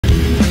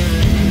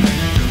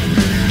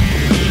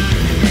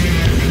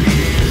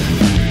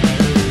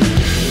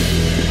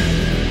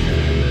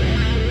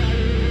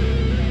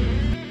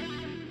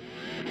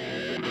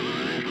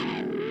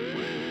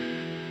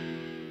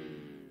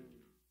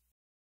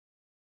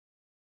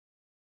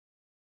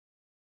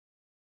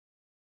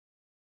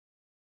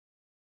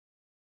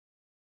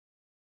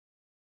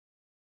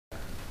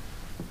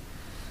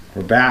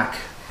We're back.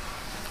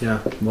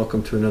 Yeah,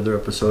 welcome to another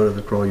episode of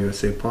the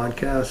CrawlUSA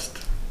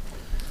podcast.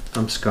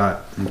 I'm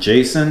Scott. I'm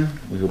Jason.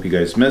 We hope you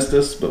guys missed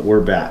us, but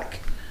we're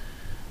back.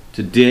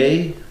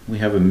 Today, we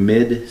have a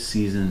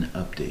mid-season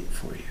update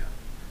for you.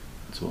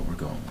 That's what we're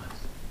going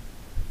with.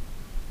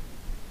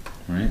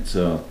 All right,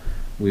 so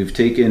we've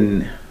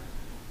taken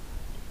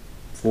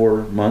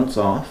 4 months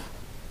off.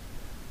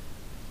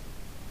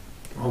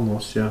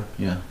 Almost, yeah.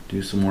 Yeah,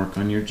 do some work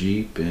on your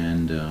Jeep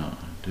and do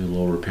a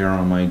little repair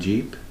on my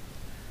Jeep.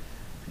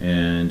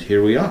 And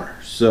here we are.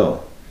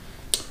 So,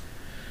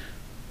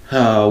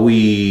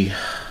 we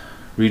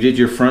redid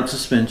your front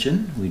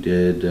suspension. We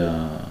did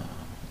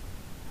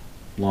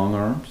long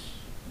arms,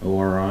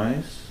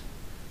 ORIs,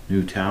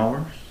 new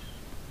towers,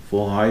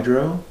 full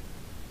hydro.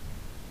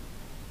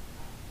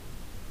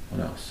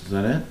 What else? Is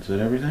that it? Is that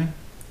everything?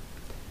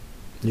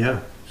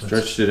 Yeah.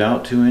 Stretched it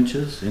out 2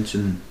 inches, inch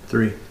and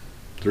 3.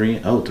 3.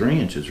 Oh, 3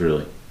 inches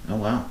really. Oh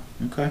wow.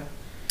 Okay.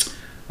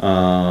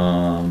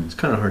 It's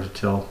kind of hard to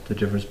tell the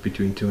difference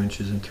between 2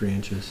 inches and 3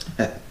 inches.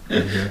 Right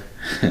here.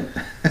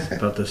 It's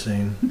about the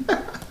same.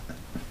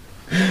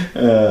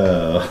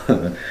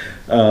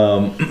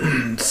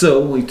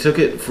 So we took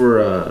it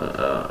for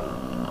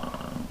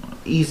a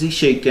easy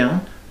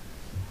shakedown.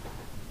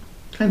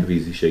 Kind of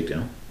easy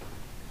shakedown.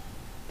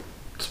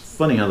 It's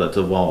funny how that's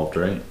evolved,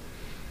 right?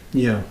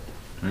 Yeah.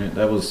 Right.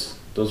 Those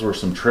were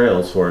some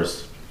trails for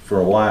us for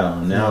a while,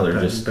 and now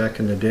they're just back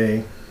in the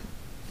day.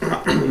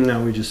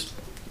 Now we just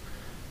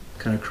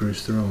kind of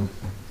cruise through them.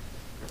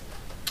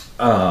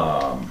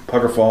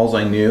 Pucker Falls,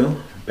 I knew.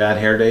 Bad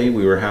Hair Day,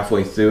 we were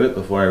halfway through it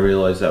before I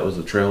realized that was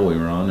the trail we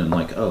were on, and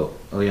like, oh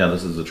yeah,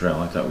 this is the trail.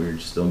 I thought we were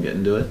still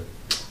getting to it.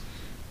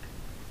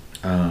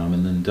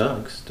 And then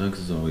Doug's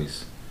is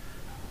always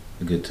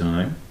a good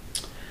time.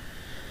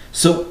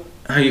 So,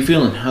 how you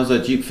feeling? How's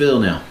that Jeep feel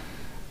now?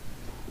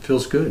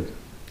 Feels good.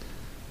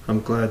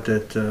 I'm glad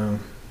that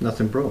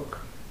nothing broke.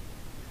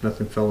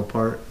 Nothing fell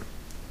apart.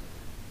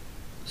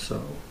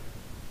 So.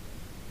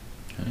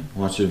 Okay.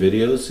 Watch the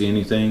videos, see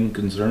anything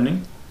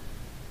concerning?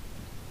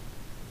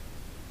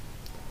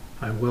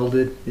 I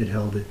welded, it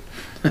held it.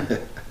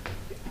 Good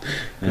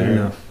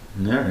enough.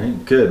 All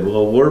right, good.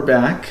 Well, we're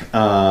back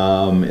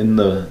in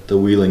the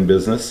wheeling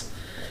business.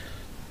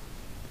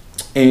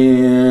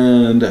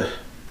 And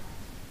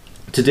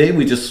today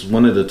we just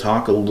wanted to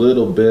talk a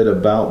little bit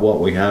about what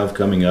we have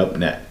coming up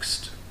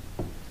next.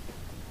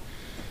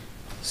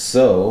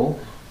 So,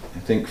 I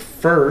think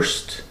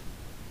first,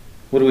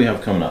 what do we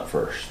have coming up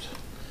first?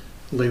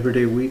 Labor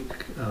Day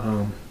week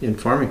in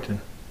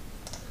Farmington.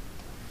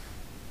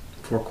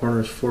 Four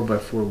Corners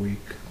 4x4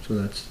 week. So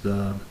that's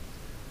the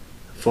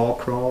fall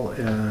crawl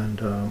and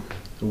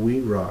the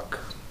Wheat Rock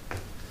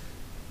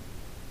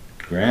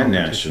Grand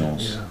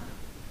Nationals. Yeah.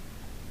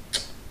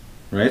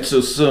 Right, so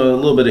a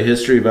little bit of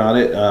history about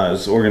it.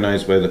 It's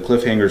organized by the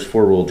Cliffhangers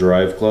 4-Wheel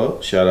Drive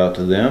Club. Shout out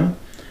to them.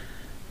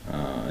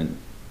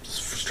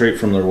 Straight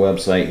from their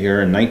website here.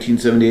 In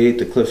 1978,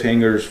 the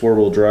Cliffhangers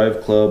 4-Wheel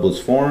Drive Club was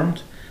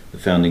formed. The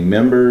founding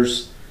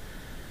members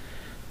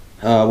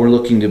were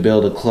looking to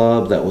build a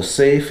club that was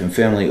safe and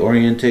family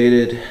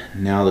orientated.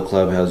 Now the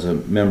club has a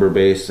member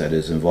base that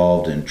is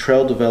involved in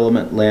trail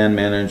development, land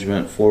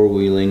management,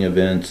 four-wheeling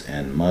events,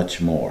 and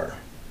much more.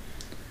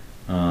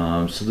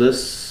 So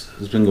this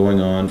has been going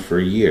on for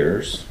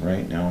years,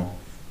 right now.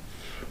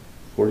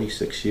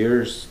 46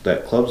 years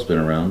that club's been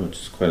around, which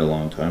is quite a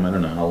long time. I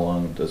don't know how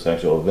long this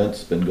actual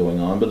event's been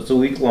going on, but it's a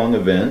week-long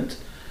event.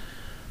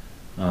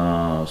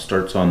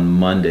 Starts on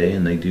Monday,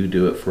 and they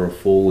do it for a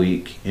full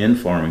week in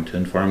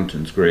Farmington.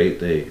 Farmington's great.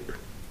 They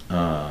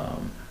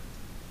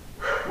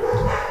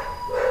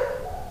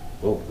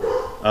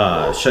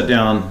shut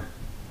down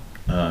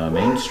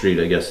Main Street,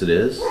 I guess it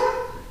is.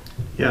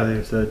 Yeah, they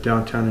have the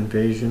downtown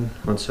invasion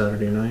on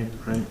Saturday night,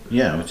 right?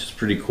 Yeah, which is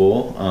pretty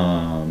cool.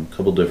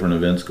 Couple different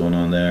events going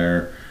on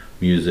there,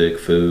 music,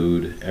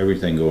 food,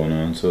 everything going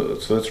on. So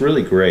it's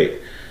really great.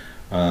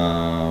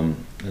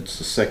 It's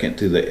the 2nd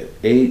through the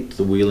 8th.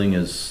 The wheeling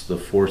is the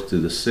 4th through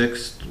the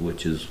 6th,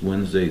 which is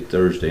Wednesday,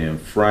 Thursday, and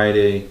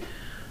Friday.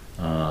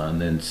 And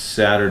then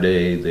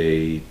Saturday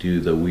they do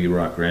the Wheat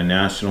Rock Grand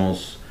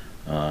Nationals.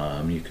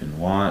 You can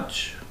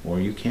watch or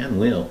you can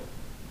wheel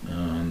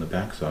on the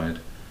backside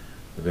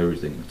of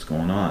everything that's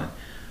going on.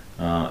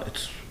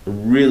 It's a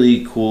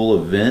really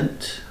cool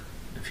event.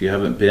 If you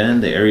haven't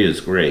been, the area is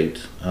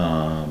great.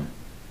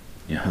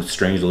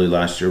 Strangely,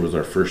 last year was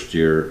our first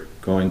year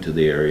going to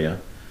the area.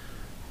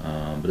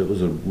 But it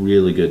was a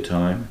really good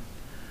time,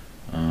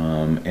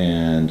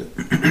 and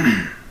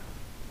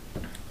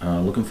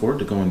looking forward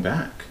to going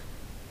back.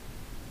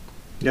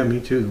 Yeah, me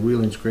too. The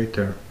wheeling's great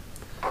there.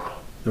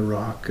 The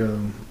rock,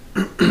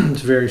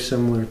 it's very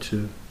similar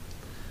to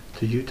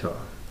Utah,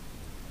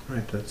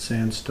 right? That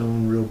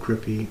sandstone, real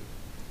grippy,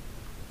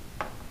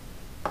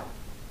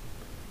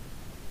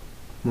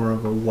 more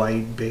of a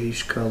white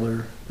beige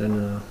color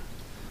than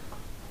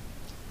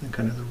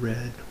kind of the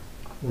red,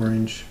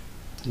 orange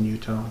in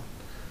Utah.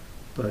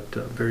 But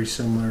very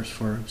similar as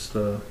far as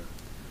the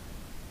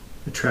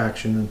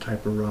traction and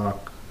type of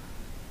rock,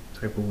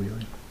 type of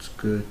wheeling. It's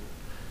good.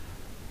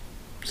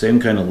 Same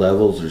kind of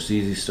levels. There's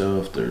easy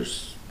stuff,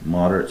 there's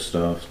moderate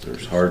stuff,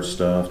 there's hard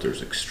stuff,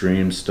 there's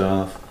extreme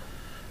stuff.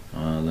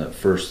 That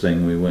first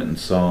thing we went and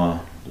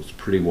saw was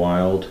pretty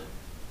wild.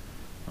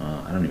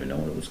 I don't even know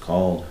what it was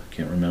called. I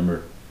can't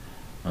remember.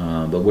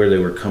 But where they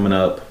were coming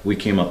up, we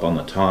came up on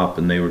the top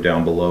and they were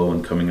down below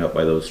and coming up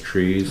by those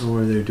trees. Oh,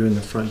 where they were doing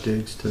the front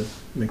digs to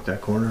make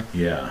that corner?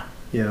 Yeah.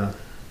 Yeah.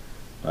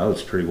 That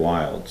was pretty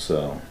wild.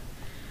 So,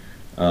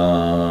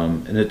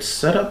 and it's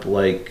set up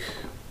like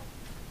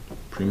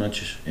pretty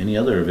much any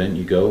other event.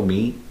 You go,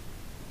 meet,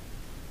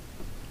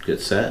 get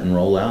set, and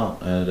roll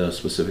out at a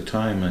specific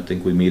time. I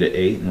think we meet at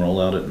 8 and roll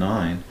out at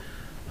 9,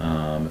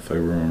 if I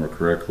remember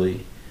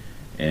correctly.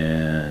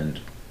 And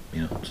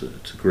you know,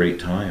 it's a great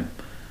time.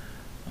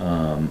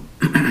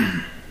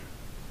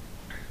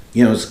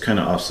 You know, it's kind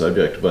of off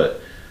subject,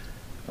 but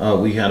I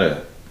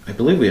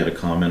believe we had a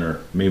comment,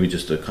 or maybe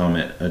just a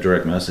comment, a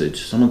direct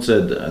message. Someone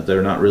said that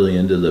they're not really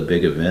into the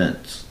big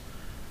events.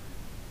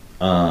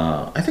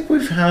 I think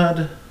we've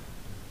had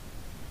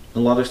a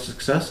lot of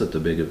success at the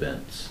big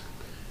events.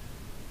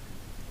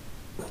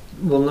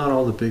 Well, not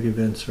all the big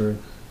events are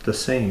the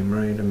same,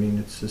 right? I mean,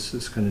 this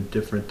is kind of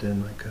different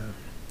than like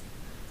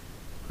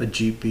a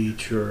Jeep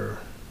Beach or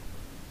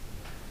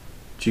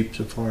Jeep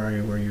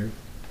Safari, where you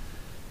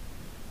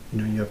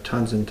have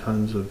tons and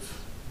tons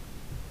of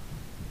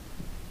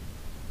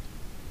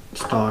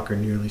stock or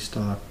nearly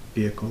stock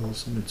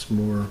vehicles, and it's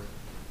more,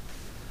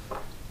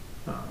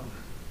 I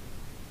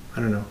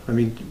don't know. I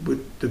mean,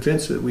 the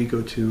events that we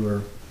go to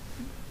are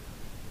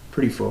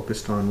pretty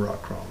focused on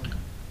rock crawling.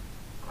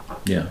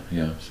 Yeah,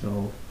 yeah.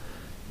 So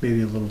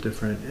maybe a little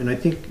different. And I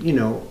think,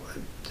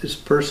 this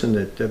person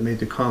that made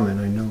the comment,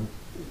 I know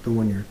the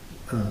one you're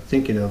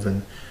thinking of,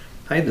 and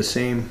I had the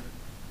same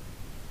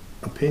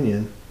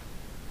opinion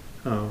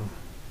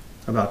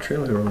about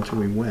Trail Hero until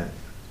we went.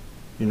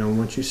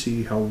 Once you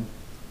see how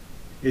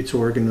it's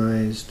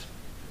organized,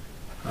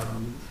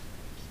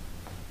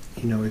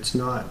 it's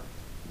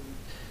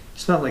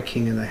not like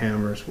King of the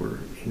Hammers where,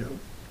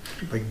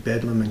 like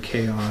bedlam and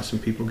chaos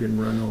and people getting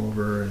run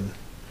over and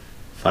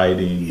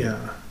fighting.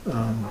 Yeah,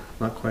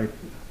 not quite,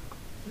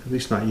 at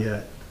least not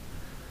yet.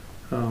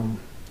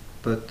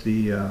 But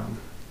the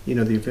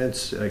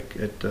events like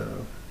at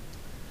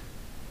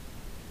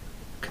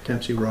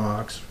Catemcy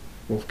Rocks,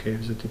 Wolf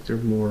Caves, I think they're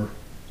more,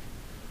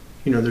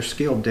 they're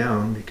scaled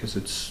down because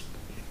it's,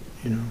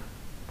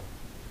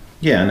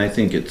 Yeah, and I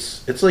think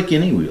it's like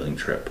any wheeling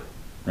trip,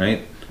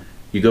 right?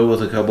 You go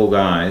with a couple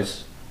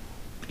guys,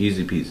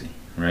 easy peasy,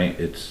 right?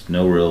 It's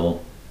no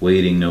real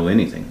waiting, no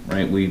anything,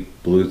 right? We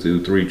blew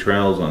through 3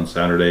 trails on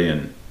Saturday,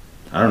 and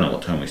I don't know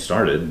what time we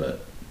started,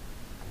 but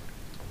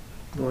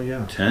well,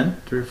 yeah, 10?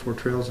 3 or 4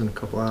 trails in a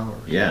couple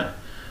hours. Yeah.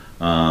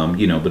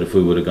 But if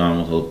we would have gone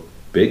with a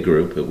big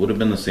group, it would have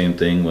been the same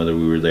thing whether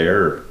we were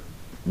there or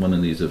one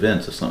of these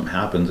events. If something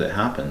happens, it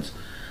happens.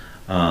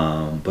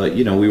 But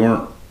we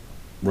weren't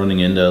running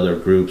into other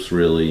groups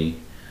really.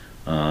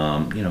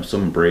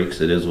 Some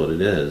breaks, it is what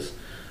it is.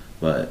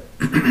 But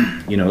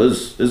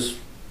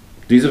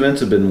these events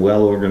have been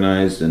well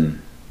organized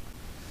and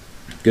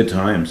good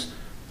times.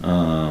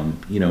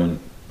 And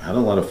had a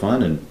lot of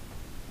fun and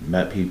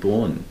met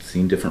people and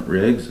seen different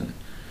rigs and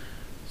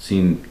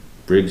seen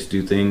rigs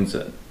do things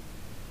that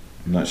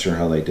I'm not sure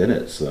how they did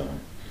it. So,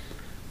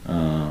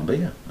 but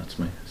yeah, that's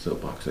my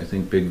soapbox. I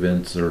think big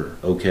events are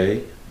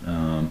okay,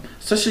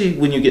 especially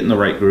when you get in the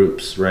right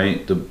groups,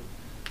 right? The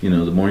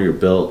more you're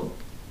built.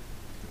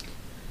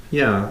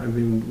 Yeah, I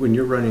mean, when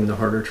you're running the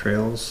harder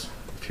trails,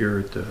 if you're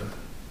at the,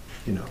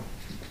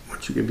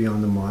 once you get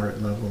beyond the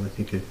moderate level, I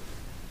think it,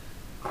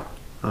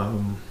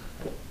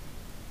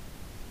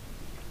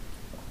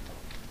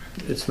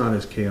 it's not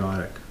as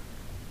chaotic.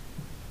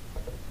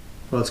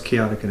 Well, it's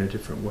chaotic in a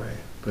different way,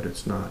 but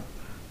it's not.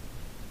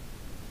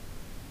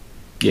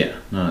 Yeah,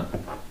 not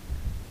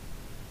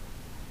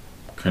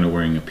kind of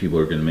worrying if people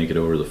are going to make it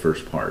over the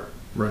first part.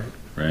 Right.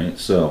 Right.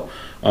 So,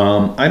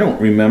 I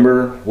don't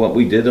remember what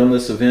we did on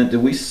this event.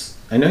 Did we?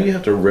 I know you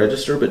have to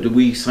register, but did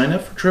we sign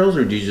up for trails,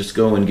 or do you just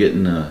go and get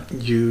in a?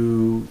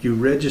 You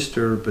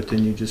register, but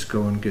then you just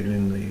go and get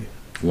in the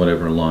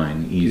whatever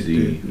line,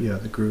 easy.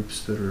 The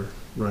groups that are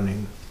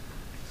running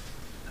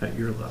at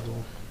your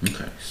level.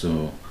 Okay,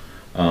 so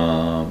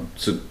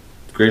it's a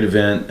great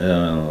event.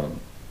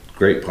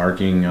 Great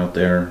parking out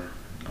there.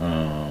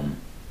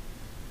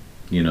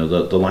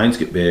 The lines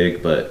get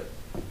big, but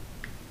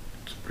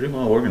it's pretty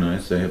well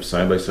organized. They have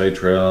side-by-side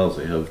trails.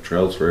 They have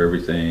trails for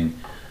everything.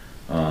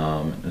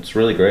 It's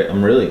really great.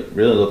 I'm really,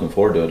 really looking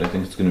forward to it. I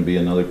think it's going to be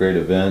another great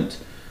event.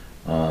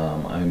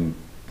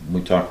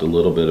 We talked a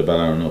little bit about,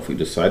 I don't know if we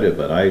decided,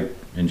 but I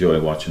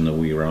enjoy watching the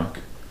We Rock,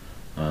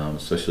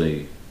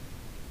 especially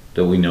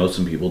that we know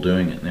some people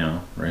doing it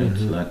now, right? Mm-hmm.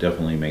 So that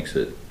definitely makes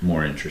it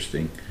more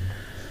interesting,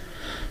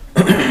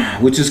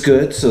 which is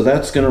good. So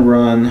that's going to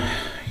run,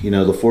 the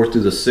 4th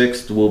through the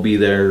 6th. We'll be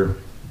there.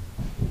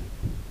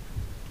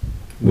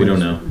 We don't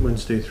know.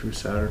 Wednesday through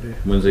Saturday.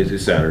 Wednesday through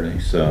Saturday.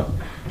 So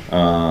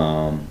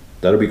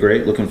that'll be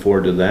great. Looking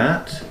forward to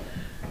that.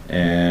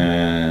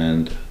 And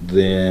and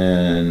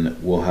then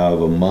we'll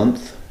have a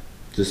month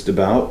just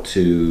about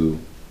to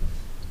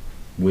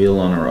wheel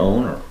on our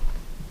own, or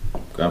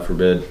God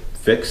forbid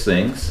fix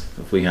things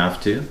if we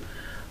have to,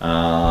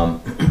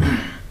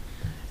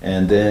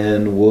 and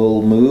then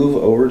we'll move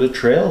over to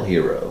Trail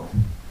Hero,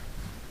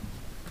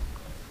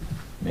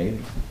 maybe.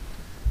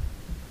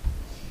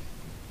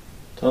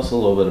 Tell us a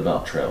little bit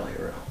about Trail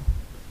Hero.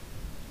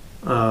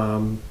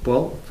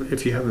 Well,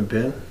 if you haven't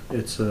been,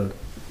 it's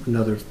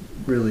another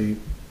really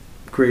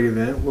great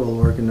event, well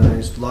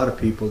organized, a lot of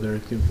people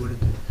there.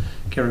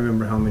 Can't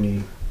remember how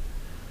many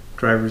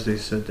drivers they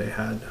said they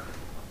had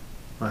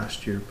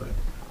last year, but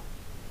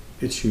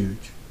it's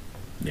huge.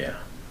 Yeah.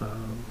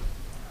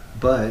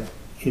 But,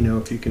 you know,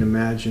 if you can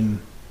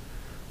imagine,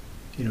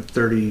 you know,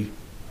 30,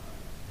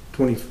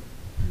 20,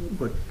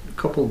 what, a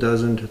couple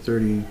dozen to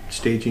 30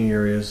 staging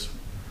areas,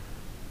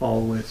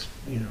 all with,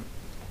 you know,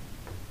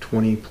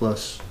 20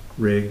 plus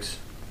rigs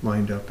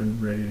lined up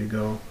and ready to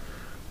go.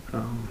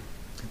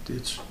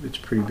 It's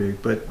pretty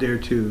big, but there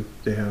too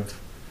they have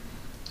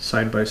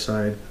side by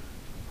side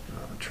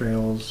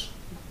trails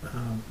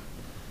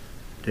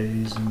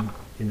days, and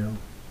you know,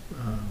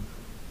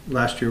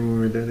 last year when we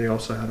were there, they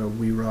also had a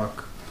We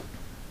Rock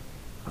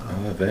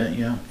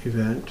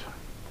event,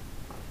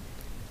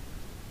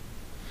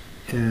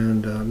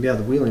 and yeah,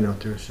 the wheeling out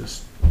there is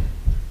just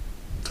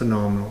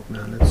phenomenal,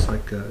 man. It's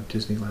like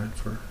Disneyland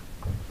for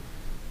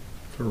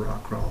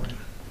rock crawling.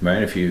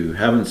 Right, if you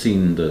haven't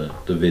seen the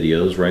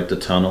videos, right, the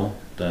tunnel,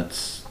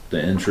 that's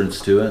the entrance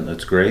to it.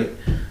 That's great.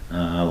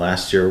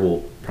 Last year,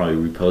 we'll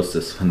probably repost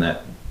this when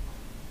that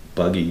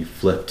buggy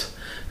flipped.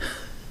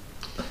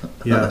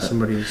 Yeah,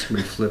 somebody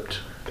flipped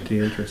the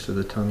entrance to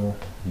the tunnel.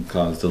 It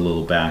caused a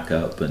little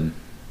backup, and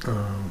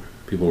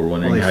people were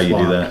wondering well, how you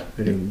do that.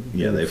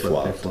 They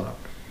flopped.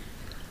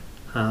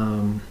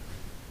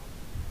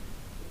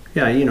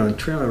 Yeah, you know, and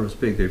Trailer was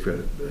big. They've got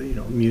a, you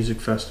know,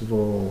 music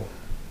festival,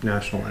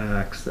 national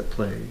acts that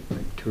play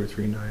like 2 or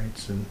 3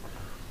 nights, and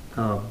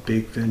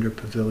big vendor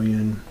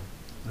pavilion.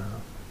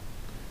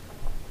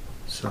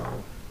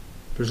 So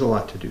there's a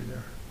lot to do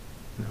there.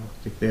 You know,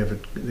 I think they have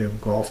a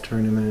golf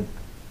tournament.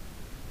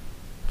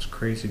 It's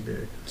crazy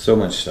big. So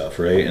much stuff,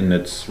 right? And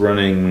it's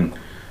running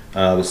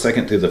the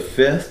 2nd through the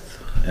 5th,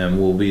 and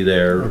we'll be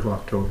there Of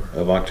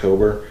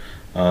October.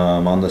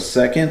 On the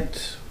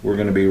 2nd, we're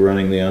going to be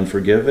running the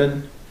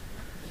Unforgiven.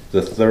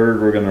 The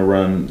 3rd, we're going to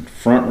run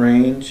Front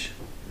Range.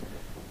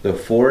 The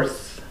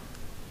 4th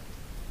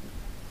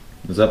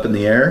is up in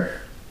the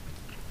air.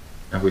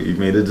 Have you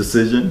made a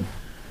decision?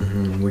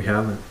 We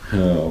haven't.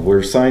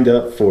 We're signed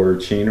up for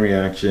Chain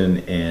Reaction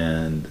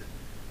and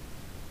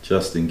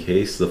Just in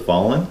Case the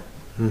Fallen.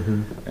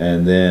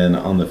 And then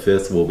on the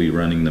 5th, we'll be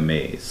running the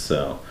Maze.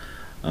 So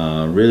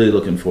really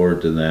looking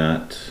forward to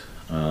that.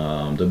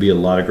 There'll be a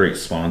lot of great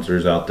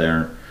sponsors out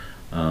there.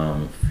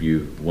 If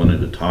you wanted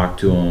to talk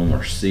to them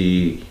or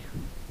see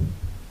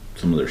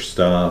some of their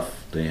stuff,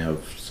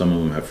 some of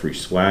them have free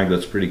swag.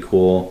 That's pretty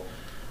cool.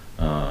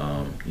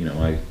 You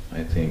know,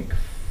 I think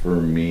for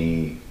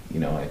me, you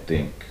know, I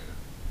think,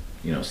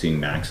 you know, seeing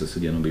Maxis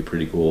again will be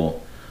pretty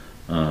cool.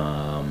 They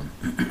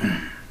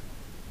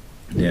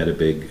had a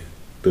big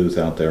booth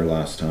out there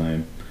last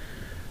time.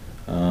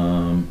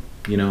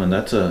 You know, and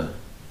it's a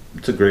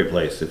great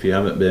place. If you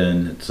haven't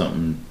been, it's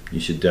something you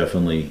should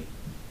definitely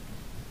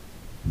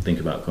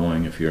think about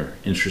going if you're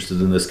interested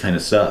in this kind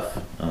of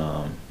stuff.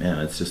 Man,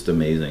 it's just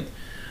amazing.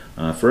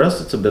 For us,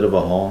 it's a bit of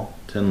a haul,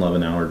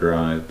 10-11 hour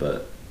drive,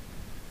 but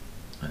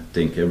I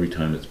think every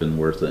time it's been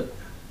worth it.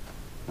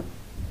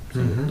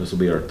 So this will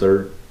be our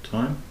 3rd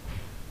time.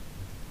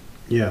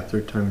 Yeah,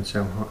 3rd time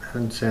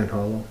in Sand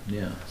Hollow.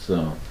 Yeah,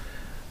 so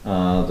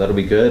that'll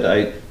be good.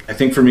 I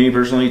think for me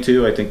personally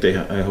too,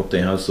 I hope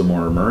they have some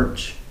more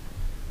merch.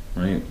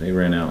 Right, they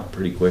ran out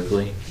pretty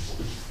quickly.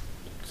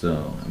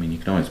 So I mean, you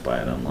can always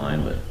buy it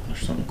online, but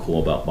there's something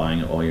cool about buying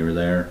it while you're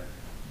there.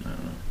 I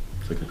don't know.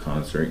 It's like a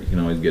concert. You can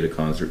always get a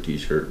concert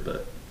T-shirt, but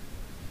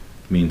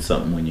it means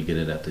something when you get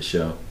it at the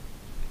show.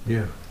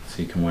 Yeah.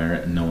 So you can wear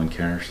it and no one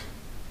cares.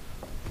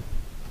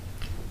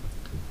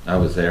 I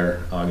was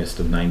there August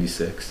of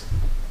 '96.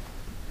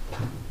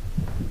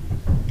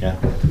 Yeah.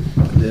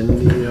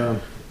 Then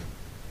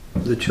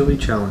the Chili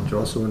Challenge,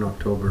 also in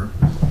October,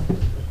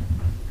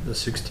 the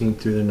 16th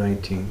through the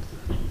 19th,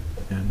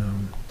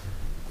 and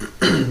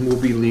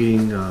we'll be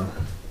leading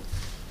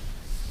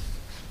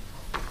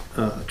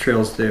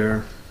trails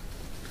there.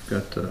 We've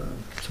got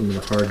some of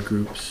the hard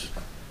groups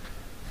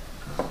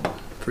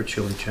for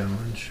Chili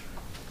Challenge.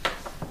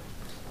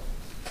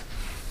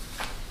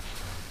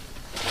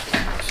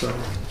 So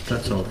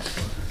that's always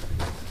fun.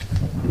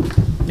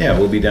 Yeah,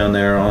 we'll be down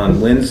there on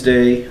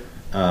Wednesday.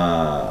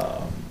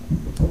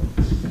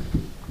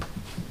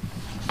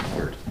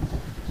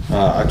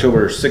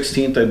 October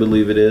 16th, I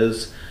believe it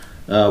is.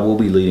 We'll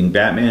be leading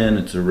Batman.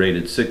 It's a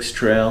rated 6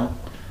 trail.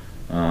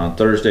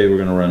 Thursday, we're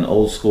going to run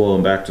Old School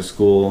and Back to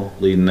School,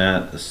 leading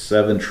that. The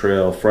 7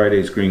 trail,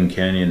 Friday's Green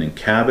Canyon and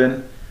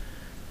Cabin.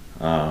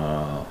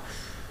 We'll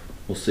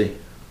see.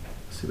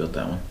 See about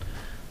that one.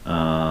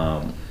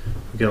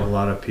 We got a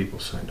lot of people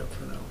signed up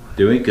for that one.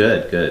 Doing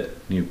good, good.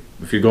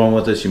 If you're going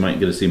with us, you might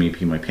get to see me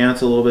pee my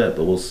pants a little bit,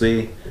 but we'll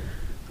see.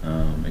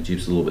 My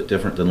Jeep's a little bit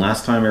different than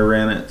last time I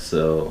ran it,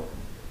 so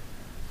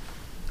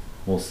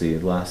we'll see.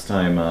 Last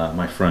time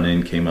my front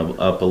end came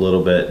up a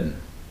little bit. And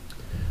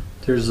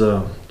There's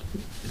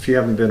if you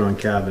haven't been on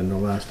cabin, the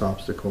last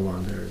obstacle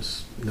on there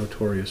is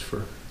notorious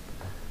for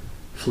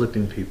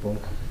flipping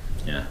people.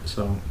 yeah,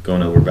 So,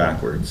 going over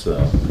backwards.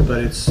 So but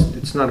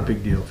it's not a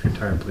big deal if your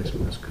tire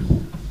placement is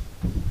good.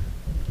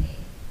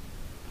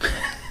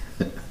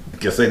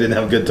 guess I didn't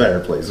have good tire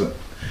placement.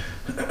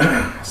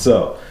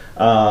 So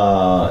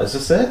is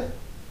this it?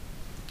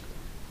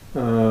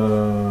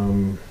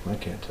 I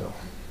can't tell.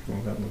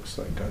 Well, that looks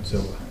like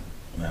Godzilla.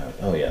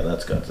 Oh yeah,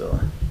 that's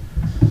Godzilla.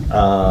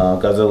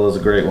 Godzilla's a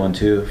great one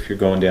too if you're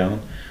going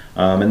down.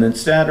 And then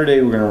Saturday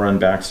we're gonna run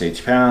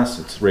Backstage Pass.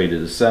 It's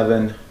rated a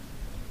 7.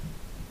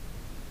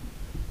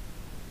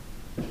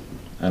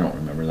 I don't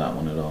remember that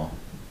one at all.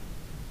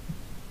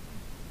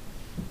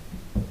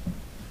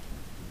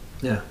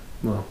 Yeah.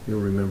 Well, you'll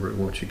remember it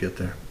once you get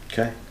there.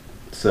 Okay,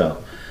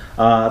 so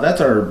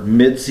that's our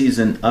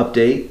mid-season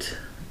update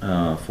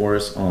for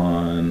us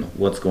on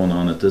what's going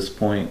on at this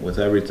point with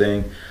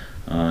everything.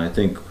 I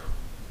think,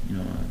 you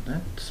know, I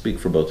speak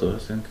for both of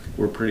us. I think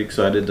we're pretty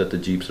excited that the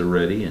Jeeps are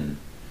ready and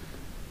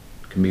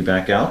can be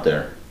back out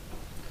there.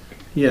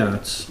 Yeah,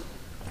 it's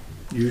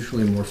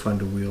usually more fun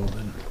to wheel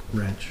than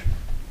wrench.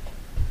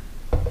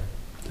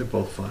 They're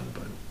both fun,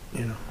 but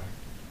you know.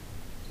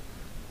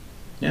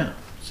 Yeah,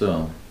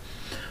 so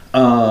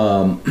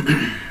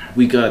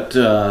we got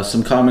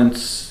some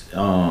comments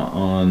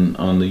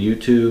on the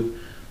YouTube.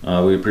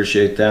 We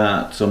appreciate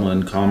that.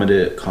 Someone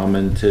commented.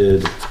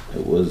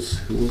 It was,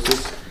 who was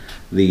this?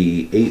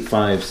 The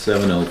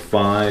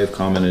 85705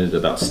 commented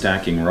about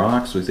stacking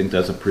rocks. We think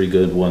that's a pretty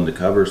good one to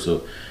cover,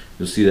 so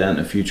you'll see that in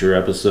a future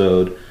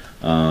episode.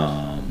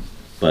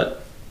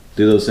 But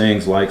do those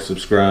things, like,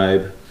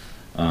 subscribe,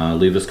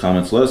 leave us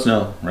comments, let us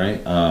know, right?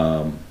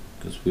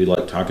 Because we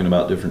like talking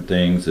about different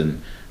things,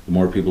 and the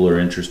more people are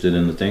interested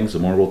in the things, the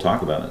more we'll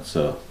talk about it.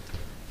 So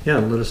Yeah,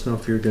 let us know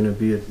if you're going to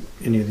be at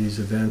any of these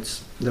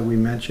events that we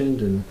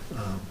mentioned, and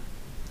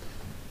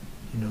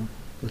you know,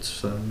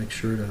 let's make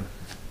sure to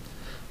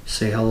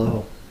say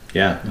hello.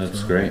 yeah,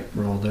 that's great.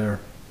 We're all there.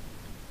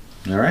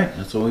 All right,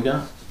 that's what we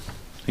got.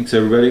 Thanks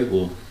everybody.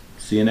 We'll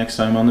see you next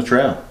time on the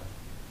trail.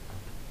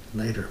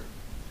 Later.